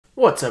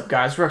What's up,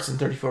 guys?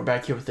 Ruxin34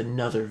 back here with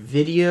another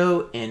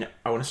video, and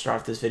I want to start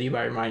off this video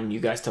by reminding you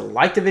guys to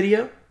like the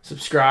video,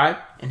 subscribe,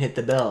 and hit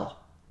the bell.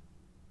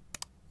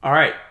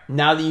 Alright,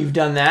 now that you've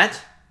done that,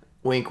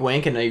 wink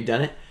wink, I know you've done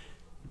it,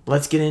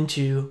 let's get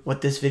into what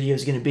this video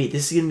is going to be.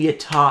 This is going to be a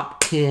top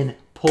 10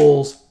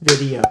 pulls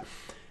video.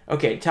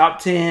 Okay,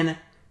 top 10,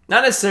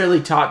 not necessarily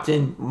top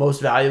 10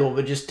 most valuable,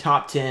 but just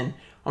top 10.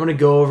 I'm going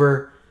to go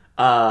over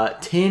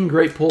 10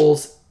 great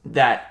pulls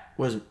that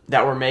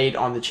were made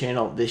on the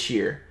channel this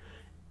year.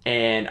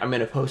 And I'm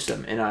going to post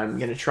them, and I'm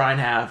going to try and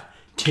have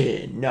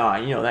 10,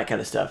 9, you know, that kind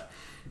of stuff.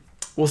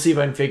 We'll see if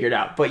I can figure it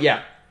out. But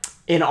yeah,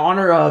 in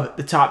honor of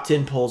the top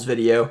 10 pulls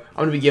video, I'm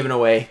going to be giving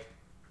away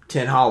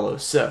 10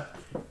 hollows. So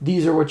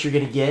these are what you're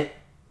going to get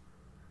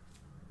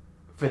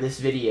for this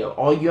video.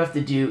 All you have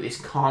to do is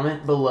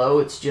comment below.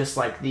 It's just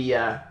like the,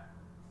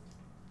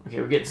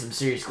 okay, we're getting some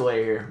serious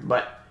glare here,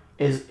 but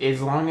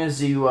as long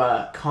as you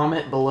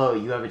comment below,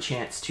 you have a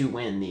chance to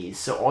win these.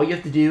 So all you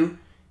have to do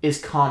is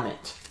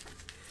comment.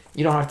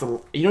 You don't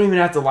even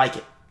have to like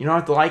it. You don't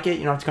have to like it.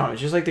 You don't have to comment.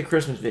 It's just like the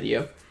Christmas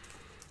video.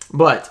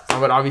 But I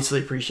would obviously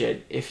appreciate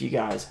it if you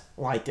guys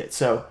liked it.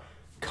 So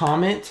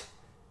comment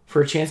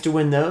for a chance to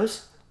win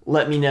those.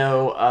 Let me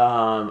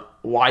know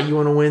why you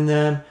want to win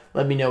them.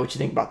 Let me know what you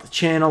think about the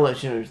channel.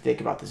 Let me know what you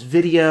think about this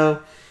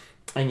video.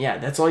 And yeah,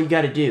 that's all you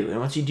got to do. And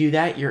once you do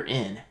that, you're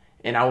in.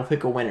 And I will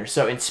pick a winner.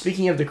 So, and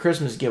speaking of the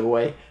Christmas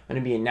giveaway, I'm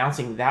going to be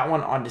announcing that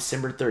one on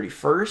December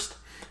 31st.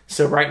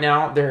 So right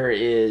now, there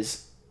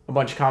is a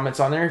bunch of comments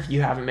on there. If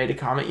you haven't made a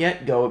comment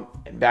yet, go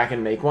back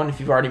and make one. If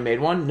you've already made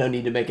one, no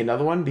need to make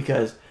another one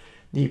because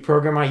the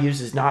program I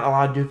use is not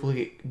allowed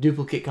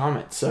duplicate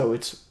comments. So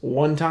it's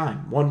one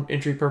time, one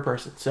entry per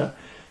person. So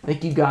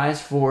thank you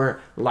guys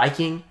for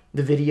liking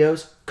the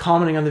videos,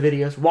 commenting on the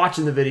videos,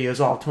 watching the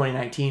videos all of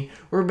 2019.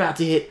 We're about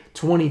to hit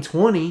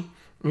 2020.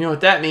 You know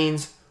what that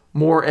means?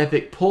 More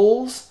epic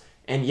pulls.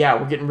 And yeah,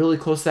 we're getting really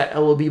close to that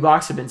LOB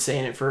box. I've been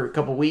saying it for a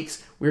couple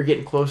weeks. We're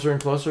getting closer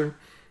and closer.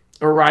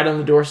 We're right on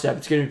the doorstep.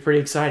 It's going to be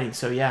pretty exciting.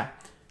 So yeah,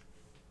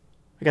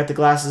 I got the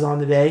glasses on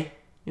today.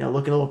 You know,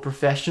 looking a little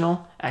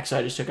professional.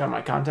 Actually, I just took out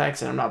my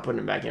contacts and I'm not putting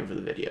them back in for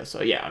the video.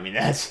 So yeah, I mean,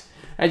 that's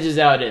just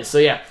how it is. So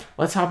yeah,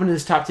 let's hop into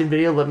this top 10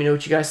 video. Let me know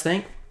what you guys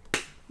think.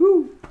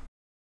 Woo!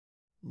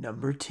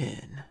 Number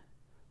 10,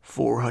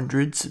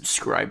 400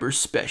 subscriber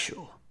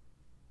special.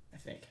 I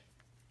think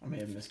I may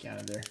have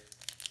miscounted there.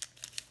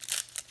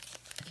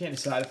 I can't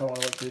decide if I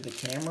want to look through the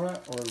camera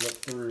or look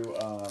through,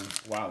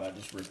 wow, that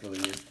just ripped really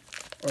weird.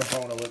 Or if I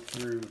want to look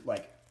through,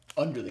 like,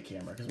 under the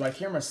camera. Because my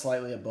camera's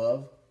slightly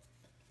above,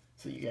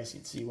 so you guys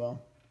can see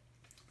well.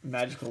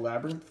 Magical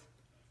Labyrinth,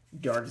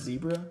 Dark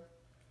Zebra,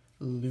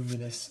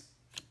 Luminous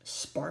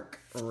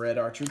Spark, Red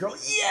Archer Girl.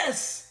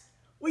 Yes!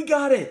 We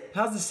got it!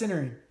 How's the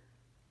centering?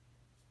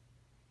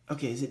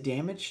 Okay, is it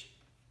damaged?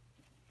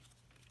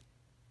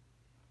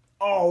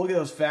 Oh, look at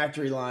those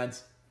factory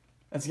lines.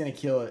 That's going to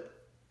kill it.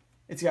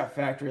 It's got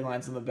factory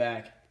lines on the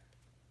back.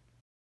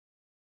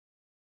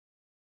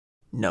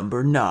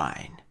 Number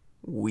 9.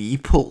 We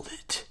pulled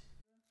it.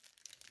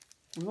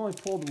 We've only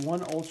pulled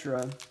one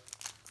Ultra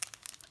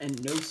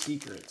and no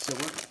secret. So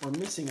we're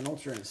missing an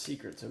Ultra and a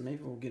secret. So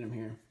maybe we'll get them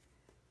here.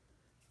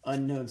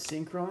 Unknown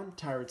Synchron,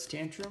 Tyrant's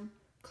Tantrum,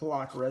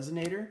 Clock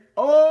Resonator.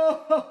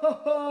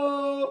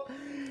 Oh!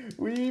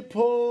 We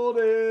pulled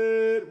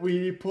it.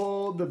 We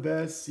pulled the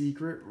best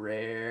secret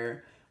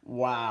rare.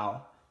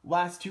 Wow.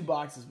 Last two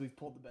boxes we've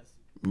pulled the best.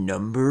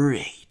 Number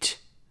 8.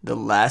 The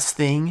last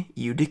thing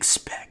you'd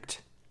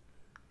expect.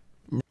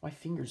 My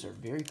fingers are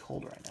very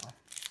cold right now.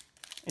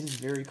 It is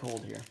very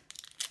cold here.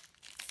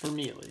 For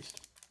me, at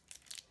least.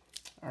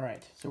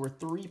 Alright, so we're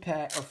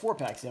 4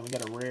 packs in. We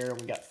got a rare,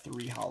 and we got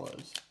 3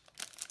 hollows.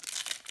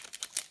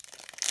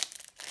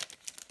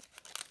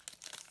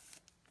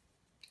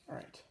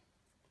 Alright.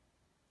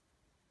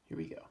 Here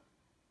we go.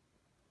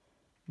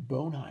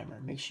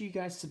 Boneheimer. Make sure you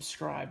guys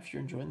subscribe if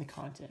you're enjoying the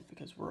content,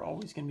 because we're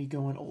always going to be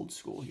going old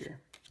school here.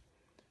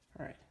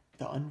 Alright.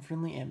 The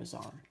Unfriendly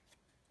Amazon.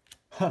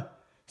 Huh.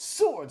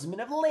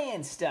 Swordsman of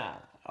Landstar.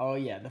 Oh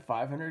yeah, the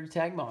 500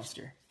 attack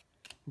monster.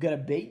 We got a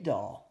bait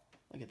doll.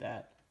 Look at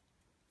that.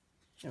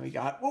 And we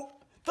got, whoa,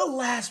 the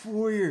Last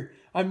Warrior.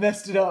 I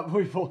messed it up.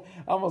 I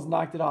almost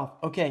knocked it off.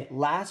 Okay,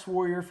 Last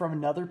Warrior from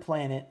Another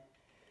Planet.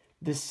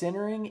 The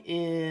centering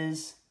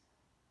is,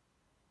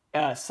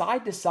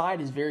 side to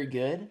side is very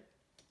good.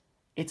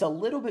 It's a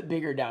little bit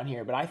bigger down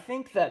here, but I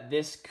think that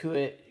this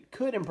could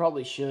and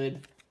probably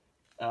should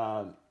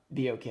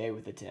be okay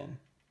with a 10.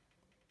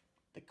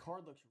 The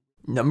card looks...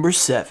 Number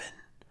 7,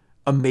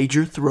 a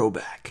major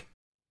throwback.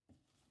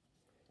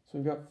 So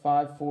we've got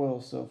 5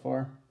 foils so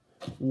far.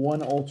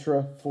 1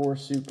 Ultra, 4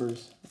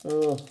 Supers.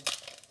 Ugh.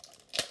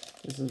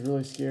 This is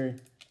really scary.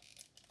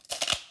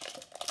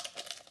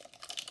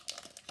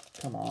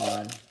 Come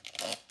on.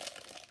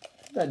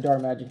 That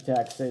Dark Magic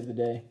Attack saved the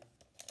day.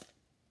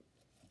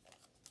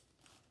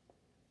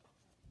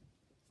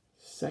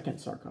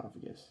 Second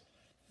Sarcophagus.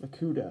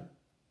 Makuta.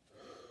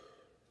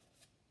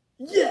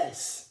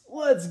 Yes!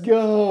 Let's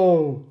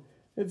go!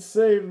 It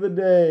saved the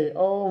day.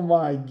 Oh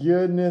my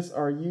goodness.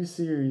 Are you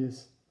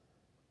serious?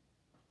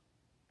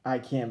 I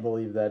can't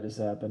believe that just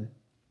happened.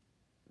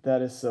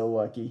 That is so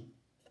lucky.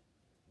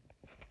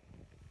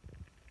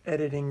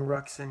 Editing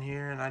Rux in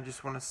here, and I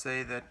just want to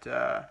say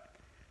that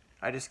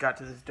I just got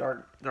to this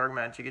dark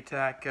magic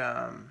attack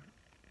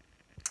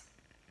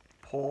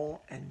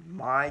pull, and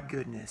my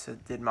goodness,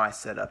 did my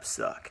setup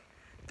suck.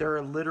 There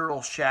are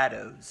literal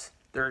shadows.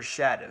 There are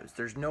shadows.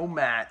 There's no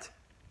mat.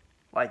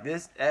 Like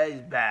this, that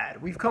is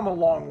bad. We've come a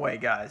long way,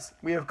 guys.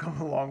 We have come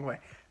a long way.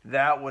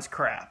 That was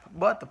crap.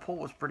 But the pull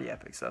was pretty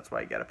epic, so that's why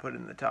you got to put it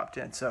in the top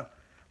 10. So I'm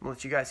going to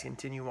let you guys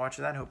continue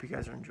watching that. Hope you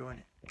guys are enjoying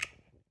it.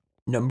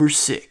 Number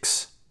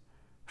 6.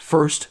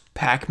 First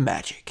pack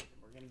magic.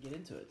 We're going to get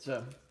into it.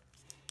 So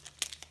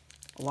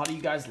a lot of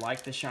you guys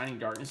like the Shining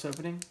Darkness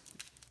opening,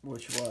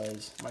 which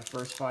was my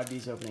first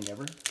 5Ds opening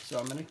ever. So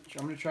I'm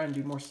gonna try and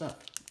do more stuff.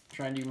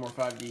 Try and do more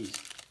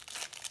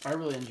 5Ds. I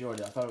really enjoyed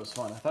it. I thought it was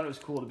fun. I thought it was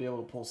cool to be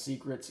able to pull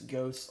secrets,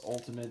 ghosts,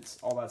 ultimates,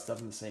 all that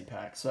stuff in the same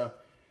pack. So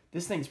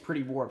this thing's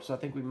pretty warped, so I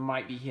think we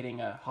might be hitting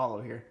a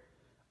holo here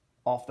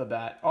off the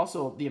bat.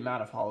 Also, the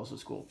amount of holos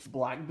was cool.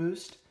 Black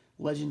Boost,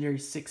 Legendary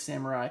 6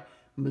 Samurai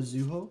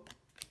Mizuho,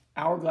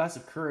 Hourglass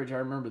of Courage. I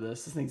remember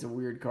this. This thing's a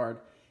weird card.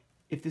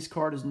 If this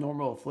card is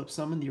normal, flip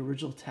summon, the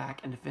original attack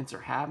and defense are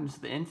halved into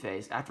the end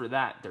phase. After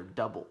that, they're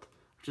doubled,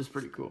 which is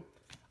pretty cool.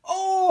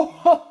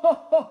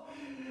 Oh,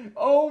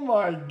 oh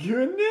my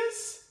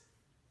goodness.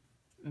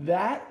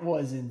 That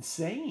was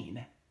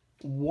insane.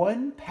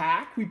 One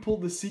pack, we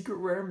pulled the secret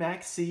rare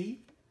Max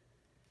C.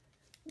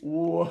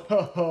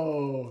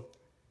 Whoa.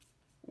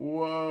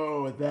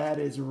 Whoa, that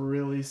is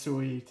really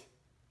sweet.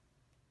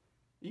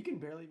 You can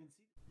barely even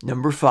see.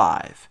 Number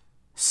 5,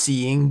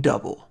 Seeing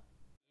Double.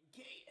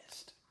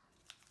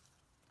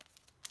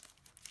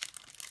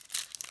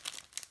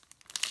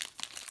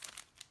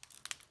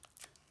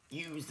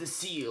 Use the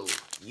seal,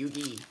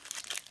 UD.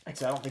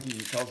 Actually, I don't think he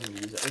tells me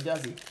to use it. Or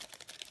does he?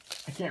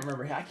 I can't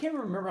remember. I can't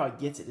remember how he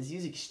gets it. Does he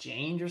use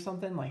exchange or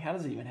something? Like, how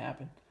does it even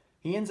happen?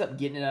 He ends up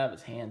getting it out of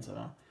his hands, I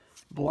don't know.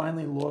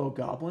 Blindly Loyal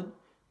Goblin.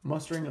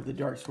 Mustering of the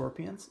Dark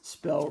Scorpions.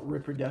 Spell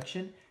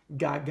Reproduction.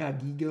 Gaga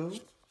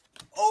Gigo.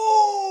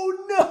 Oh,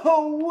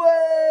 no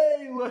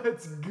way!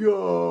 Let's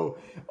go.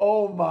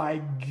 Oh,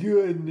 my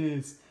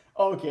goodness.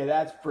 Okay,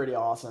 that's pretty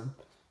awesome.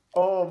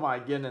 Oh, my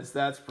goodness.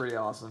 That's pretty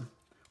awesome.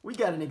 We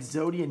got an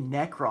Exodia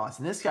Necros,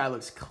 and this guy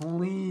looks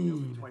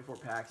clean. 24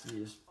 packs, and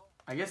you just,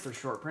 I guess they're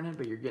short printed,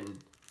 but you're getting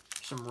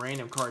some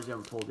random cards you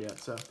haven't pulled yet.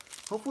 So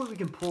hopefully we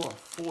can pull a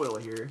foil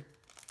here,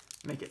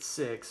 make it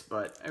 6,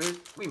 but I mean,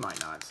 we might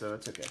not, so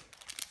it's okay.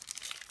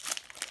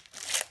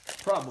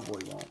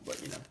 Probably won't,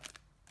 but you know.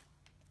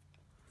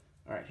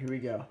 All right, here we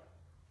go.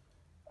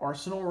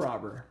 Arsenal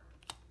Robber,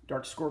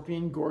 Dark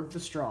Scorpion Gorg the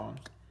Strong,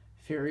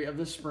 Fairy of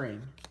the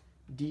Spring,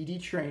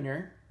 DD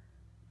Trainer.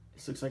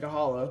 This looks like a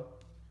holo.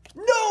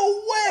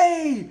 No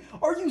way!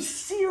 Are you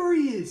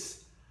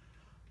serious?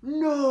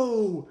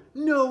 No,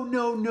 no,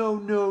 no, no,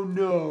 no,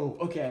 no.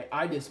 Okay,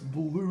 I just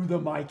blew the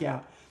mic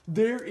out.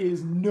 There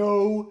is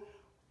no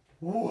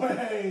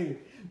way.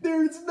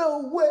 There's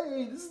no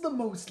way. This is the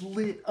most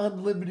lit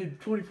unlimited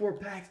 24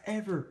 packs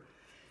ever.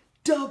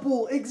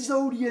 Double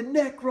Exodia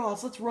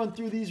Necros. Let's run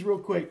through these real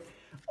quick.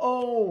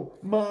 Oh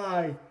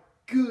my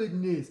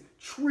goodness.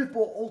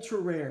 Triple ultra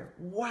rare.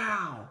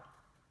 Wow.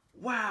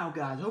 Wow,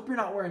 guys. Hope you're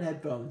not wearing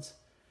headphones,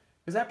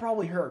 because that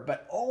probably hurt,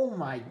 but oh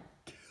my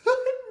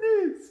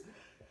goodness.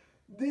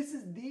 This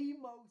is the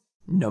most...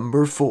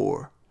 Number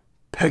 4,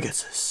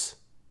 Pegasus.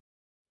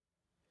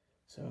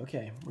 So,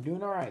 okay, we're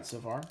doing all right so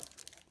far.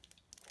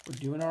 We're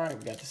doing all right.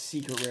 We got the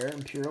secret rare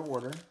Imperial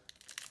Order.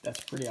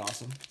 That's pretty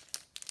awesome.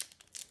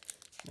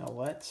 Now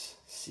let's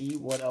see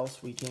what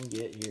else we can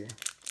get here.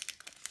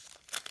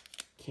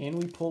 Can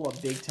we pull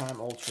a big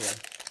time ultra?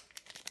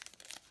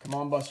 Come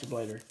on, Buster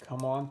Blader.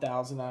 Come on,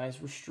 Thousand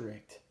Eyes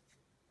Restrict.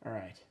 All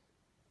right.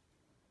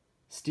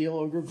 Steel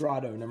Ogre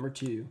Grotto, number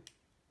 2.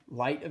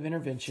 Light of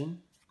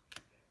Intervention.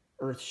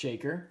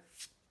 Earthshaker.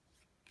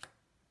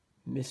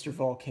 Mr.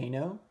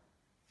 Volcano.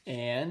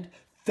 And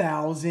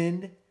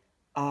Thousand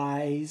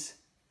Eyes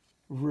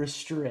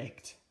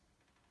Restrict.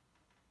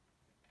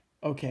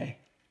 Okay.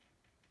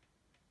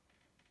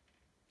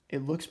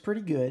 It looks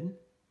pretty good.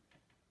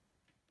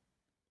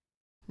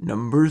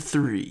 Number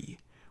 3.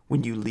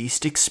 When you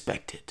least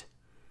expect it.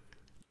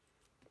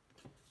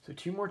 So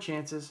 2 more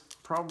chances.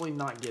 Probably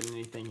not getting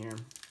anything here,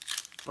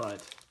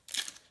 but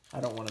I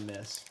don't want to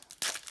miss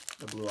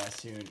the Blue Eye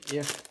Soon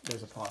if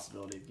there's a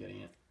possibility of getting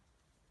it.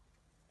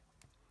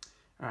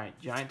 All right,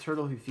 Giant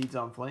Turtle Who Feeds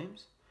on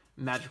Flames,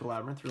 Magical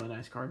Labyrinth, really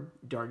nice card,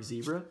 Dark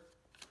Zebra,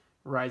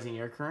 Rising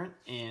Air Current,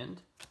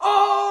 and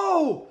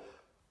oh!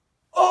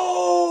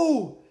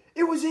 Oh!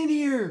 It was in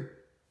here!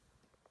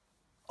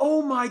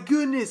 Oh my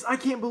goodness, I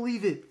can't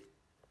believe it.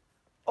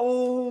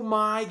 Oh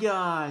my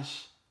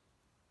gosh.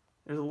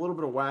 There's a little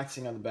bit of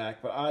waxing on the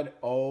back, but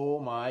oh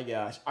my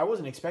gosh. I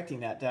wasn't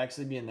expecting that to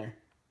actually be in there.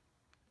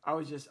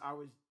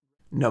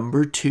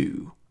 Number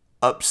 2,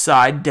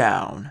 Upside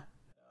Down.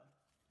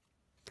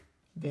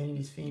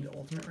 Vanity's Fiend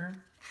Ultimate Rare.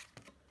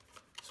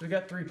 So we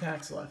got 3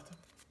 packs left.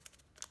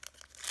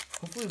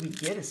 Hopefully we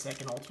get a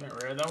second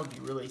ultimate rare. That would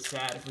be really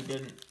sad if we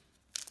didn't.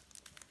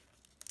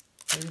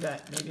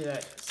 Maybe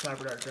that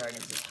Cyber Dark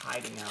Dragon's just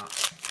hiding out.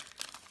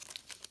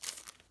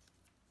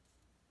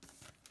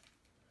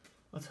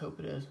 Let's hope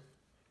it is.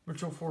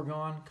 Ritual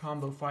Foregone,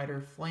 Combo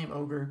Fighter, Flame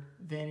Ogre,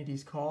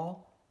 Vanity's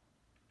Call.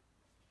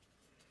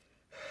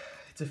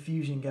 It's a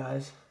fusion,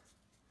 guys.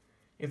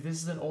 If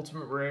this is an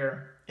ultimate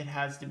rare, it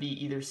has to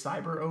be either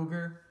Cyber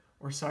Ogre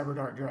or Cyber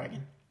Dark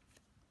Dragon.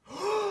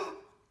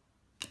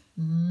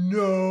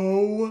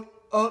 No!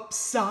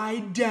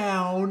 Upside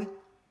down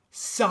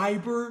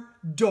Cyber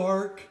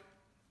Dark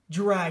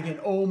Dragon.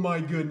 Oh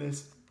my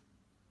goodness.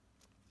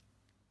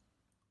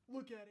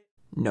 Look at it.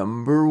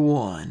 Number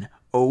 1.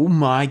 Oh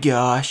my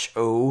gosh.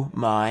 Oh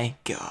my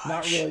gosh.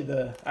 Not really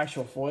the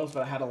actual foils,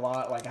 but I had a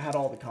lot. Like, I had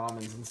all the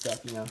commons and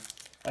stuff, you know.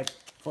 Like,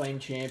 Flame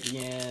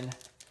Champion.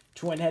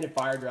 Twin-Headed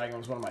Fire Dragon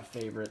was one of my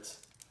favorites.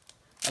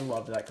 I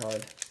loved that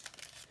card.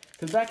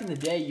 Because back in the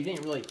day, you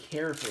didn't really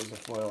care if it was a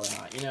foil or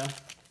not, you know.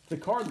 If the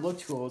card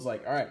looked cool, it was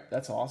like, alright,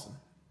 that's awesome.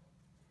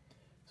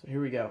 So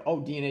here we go. Oh,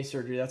 DNA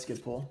Surgery, that's a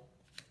good pull.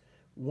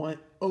 One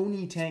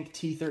Oni Tank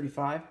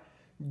T35.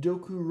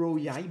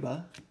 Dokuro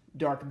Yaiba.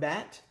 Dark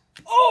Bat.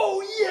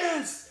 Oh,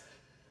 yes!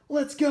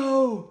 Let's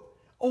go!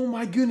 Oh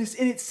my goodness,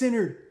 and it's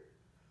centered.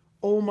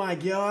 Oh my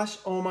gosh,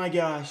 oh my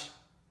gosh.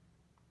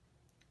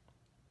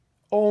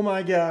 Oh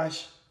my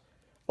gosh.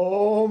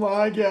 Oh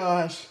my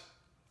gosh.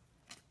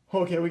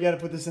 Okay, we gotta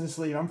put this in the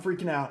sleeve. I'm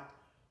freaking out.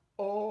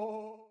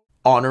 Oh.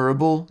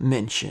 Honorable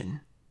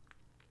mention.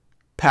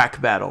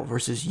 Pack Battle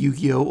versus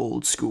Yu-Gi-Oh!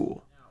 Old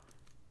School.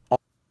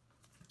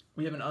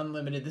 We have an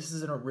unlimited. This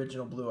is an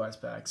original Blue Eyes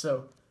pack.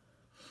 So,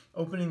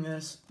 opening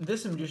this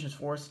and Magician's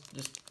Force,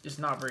 just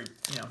not very,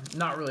 you know,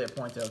 not really a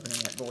point to opening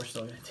it, but we're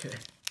still gonna do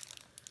it.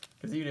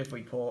 Because even if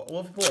we pull,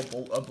 well, if we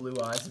pull a Blue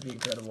Eyes, it'd be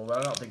incredible. But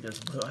I don't think there's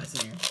a Blue Eyes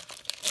in here.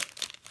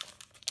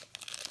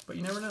 But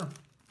you never know.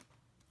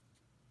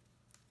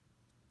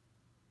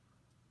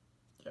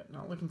 Yeah,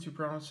 not looking too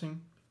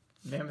promising.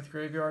 Mammoth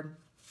Graveyard,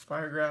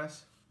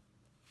 Firegrass,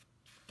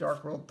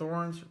 Dark World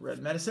Thorns, Red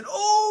Medicine.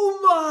 Oh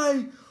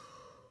my!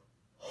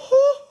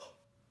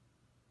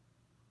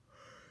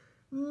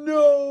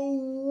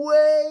 No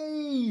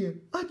way!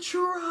 A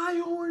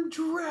Tri-Horn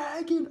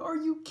Dragon! Are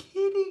you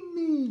kidding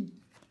me?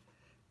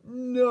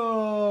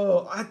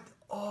 No!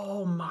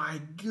 Oh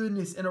my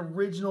goodness! An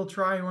original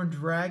Tri-Horn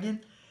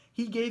Dragon?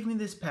 He gave me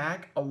this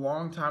pack a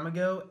long time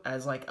ago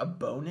as like a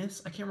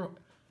bonus. I can't remember.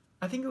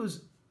 I think it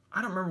was,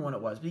 I don't remember when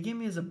it was, but he gave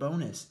me as a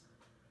bonus.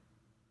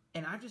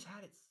 And I just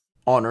had it.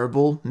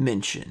 Honorable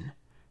mention.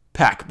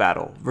 Pack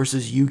Battle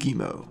versus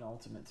Yu-Gi-Oh! An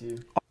ultimate too.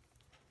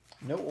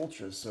 No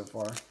ultras so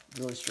far.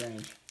 Really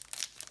strange.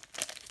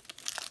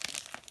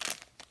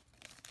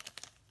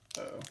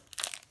 Uh-oh.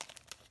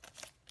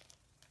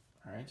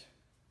 Alright.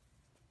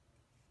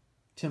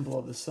 Temple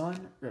of the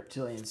Sun,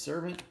 Reptilian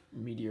Servant,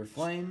 Meteor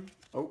Flame.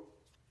 Oh.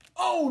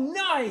 Oh,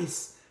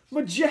 nice!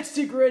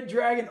 Majestic Red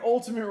Dragon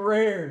Ultimate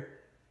Rare.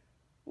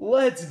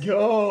 Let's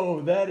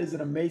go. That is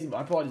an amazing...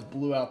 I probably just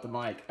blew out the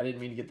mic. I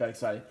didn't mean to get that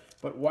excited.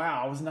 But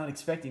wow, I was not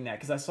expecting that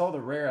because I saw the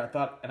rare. I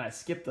thought, and I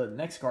skipped the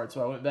next card,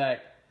 so I went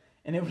back.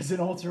 And it was an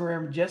Ultimate Rare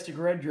Majestic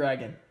Red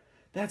Dragon.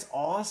 That's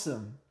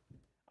awesome.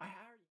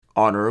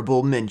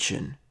 Honorable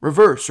mention.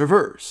 Reverse,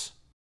 reverse.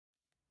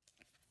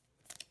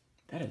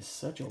 That is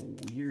such a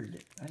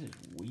weird... That is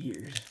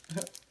weird.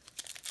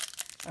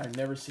 I've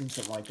never seen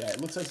something like that.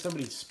 It looks like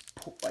somebody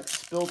like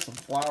spilled some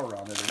flour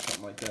on it or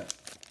something like that.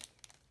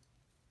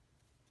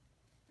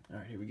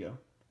 Alright, here we go.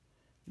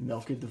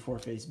 Melkid the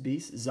Four-Faced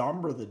Beast.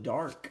 Zombra the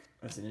Dark.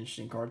 That's an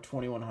interesting card.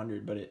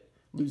 2100, but it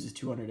loses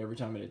 200 every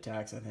time it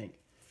attacks, I think.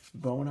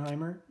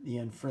 Boneheimer, the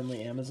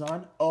Unfriendly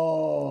Amazon.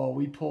 Oh,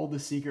 we pulled the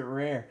secret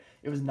rare.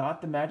 It was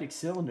not the Magic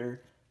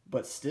Cylinder,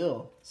 but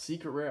still,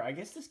 secret rare. I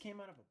guess this came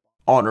out of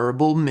a...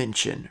 Honorable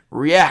mention.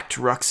 React,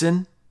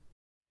 Ruxin.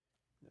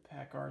 The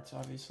pack arts,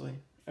 obviously.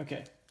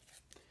 Okay,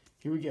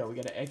 here we go. We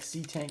got an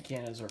XC Tank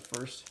Cannon as our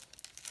first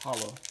holo.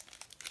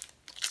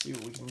 Let's see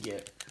what we can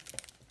get.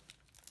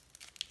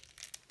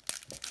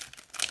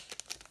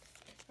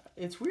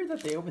 It's weird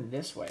that they opened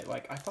this way.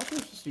 Like, I thought they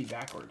were supposed to be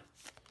backward.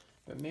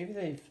 But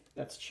maybe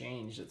that's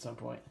changed at some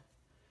point.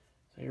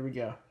 So here we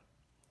go.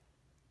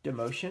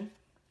 Demotion.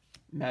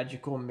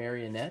 Magical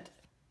Marionette.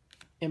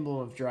 Emblem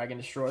of Dragon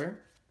Destroyer.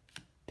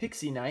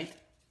 Pixie Knight.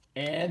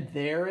 And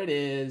there it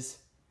is.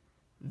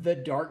 The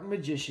Dark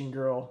Magician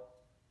Girl.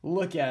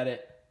 Look at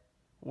it.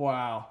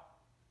 Wow.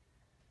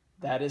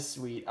 That is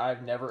sweet.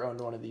 I've never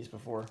owned one of these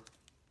before.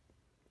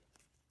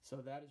 So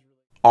that is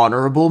really...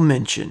 Honorable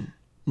mention.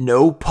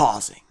 No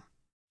pausing.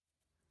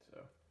 So,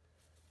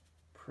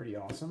 pretty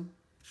awesome.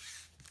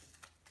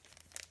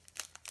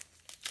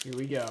 Here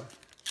we go.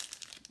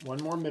 One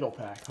more middle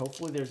pack.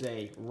 Hopefully there's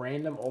a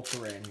random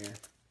ultra rare in here.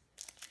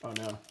 Oh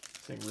no.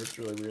 This thing rips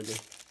really weirdly.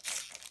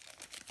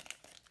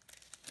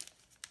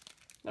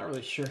 Not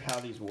really sure how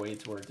these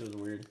weights work. It was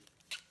weird.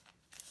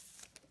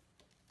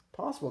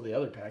 Possible the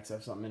other packs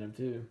have something in them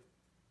too.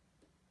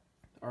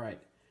 Alright.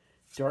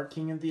 Dark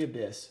King of the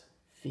Abyss.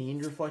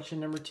 Fiend Reflection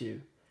number 2.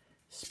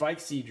 Spike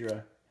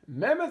Seadra.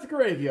 Mammoth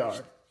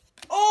Graveyard.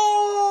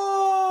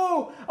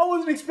 Oh! I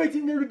wasn't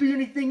expecting there to be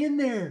anything in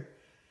there.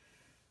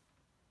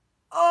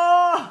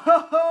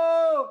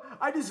 Oh!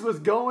 I just was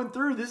going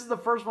through. This is the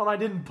first one I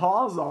didn't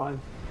pause on.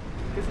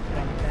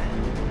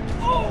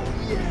 Oh,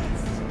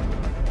 yes!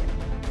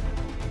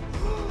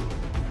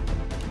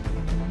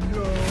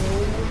 No!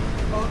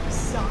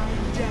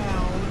 Upside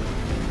down.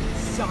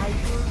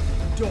 Cyber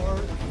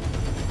Dark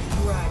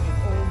Dragon.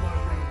 Oh my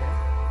goodness.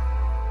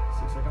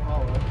 This looks like a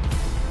hollow.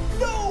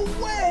 No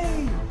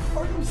way!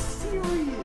 Are you serious?